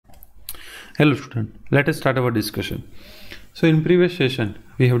Hello student, let us start our discussion. So in previous session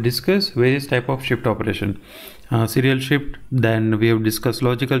we have discussed various type of shift operation, serial shift, then we have discussed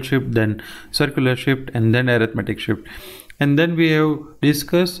logical shift, then circular shift, and then arithmetic shift, and then we have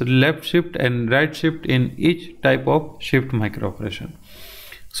discussed left shift and right shift in each type of shift micro operation.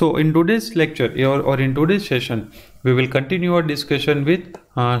 So in today's lecture or in today's session we will continue our discussion with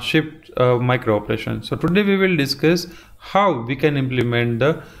shift micro operation. So today we will discuss how we can implement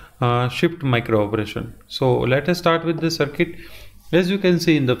the shift micro operation. So let us start with the circuit. As you can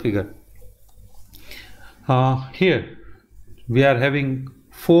see in the figure, here we are having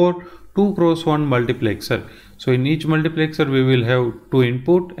 4 2x1 multiplexer. So in each multiplexer we will have 2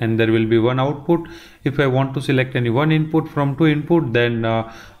 input and there will be 1 output. If I want to select any one input from 2 input, then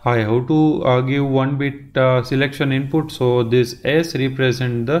I have to give 1 bit selection input. So this S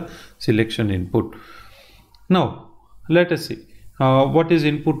represent the selection input. Now let us see what is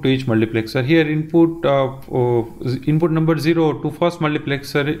input to each multiplexer. Here input number 0 to first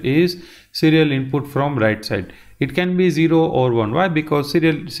multiplexer is serial input from right side. It can be 0 or 1. Why? Because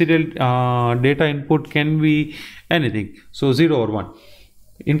serial data input can be anything. So 0 or 1.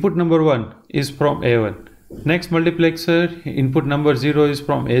 Input number 1 is from A1. Next multiplexer, input number 0 is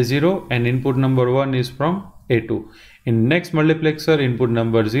from A0 and input number 1 is from A2. In next multiplexer, input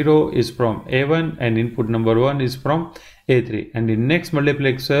number 0 is from A1 and input number 1 is from A3. And in next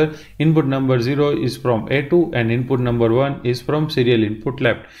multiplexer, input number 0 is from A2 and input number 1 is from serial input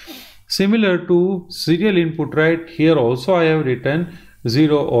left. Similar to serial input right, here also I have written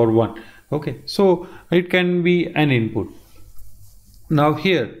 0 or 1. Okay, so it can be an input. Now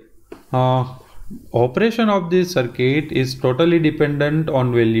here operation of this circuit is totally dependent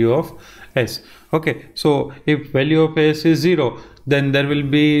on value of S. Okay, so if value of S is 0, then there will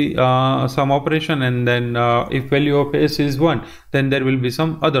be some operation, and then if value of S is 1, then there will be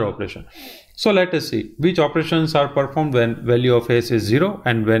some other operation. So let us see which operations are performed when value of S is 0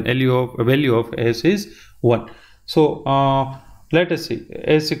 and when value of S is 1. So let us see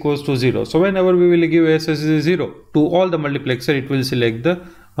S equals to 0. So whenever we will give S as 0 to all the multiplexer, it will select the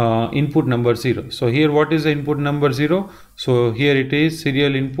input number 0. So here what is the input number 0? So here it is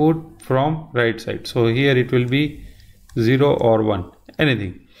serial input from right side. So here it will be 0 or 1,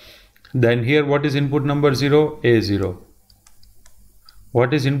 anything. Then here what is input number 0? A0.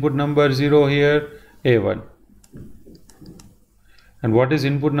 What is input number 0 here? A1. And what is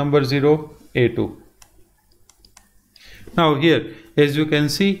input number 0? A2. Now here, as you can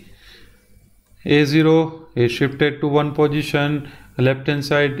see, A0 is shifted to one position left hand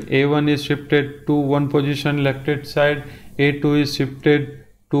side, A1 is shifted to one position left hand side, A2 is shifted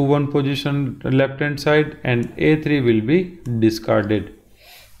to one position left hand side, and A3 will be discarded.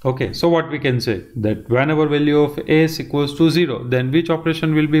 Okay, so what we can say, that whenever value of S equals to 0, then which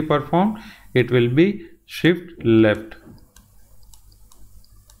operation will be performed? It will be shift left.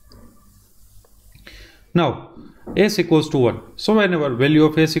 Now S equals to 1. So whenever value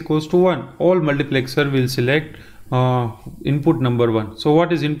of S equals to 1, all multiplexer will select input number 1. So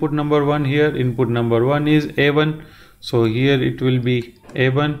what is input number 1 here? Input number 1 is A1. So here it will be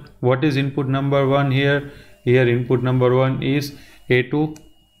A1. What is input number 1 here? Here input number 1 is A2.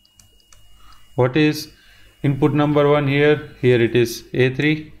 What is input number 1 here? Here it is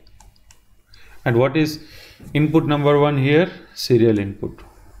A3. And what is input number 1 here? Serial input.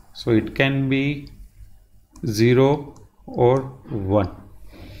 So it can be 0 or 1.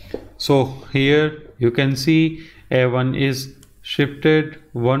 So here you can see A1 is shifted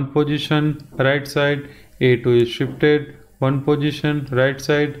one position right side, A2 is shifted one position right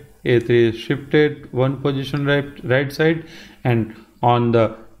side, A3 is shifted one position right side, and on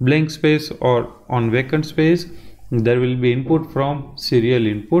the blank space or on vacant space there will be input from serial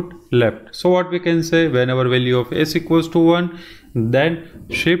input left. So what we can say, whenever value of S equals to 1, then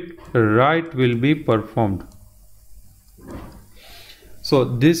shift right will be performed. So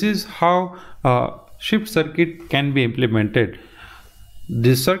this is how shift circuit can be implemented.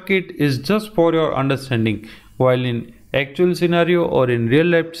 This circuit is just for your understanding, while in actual scenario or in real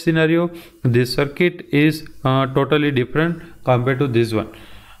life scenario, this circuit is totally different compared to this one.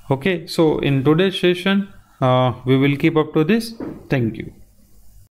 Okay, so in today's session we will keep up to this. Thank you.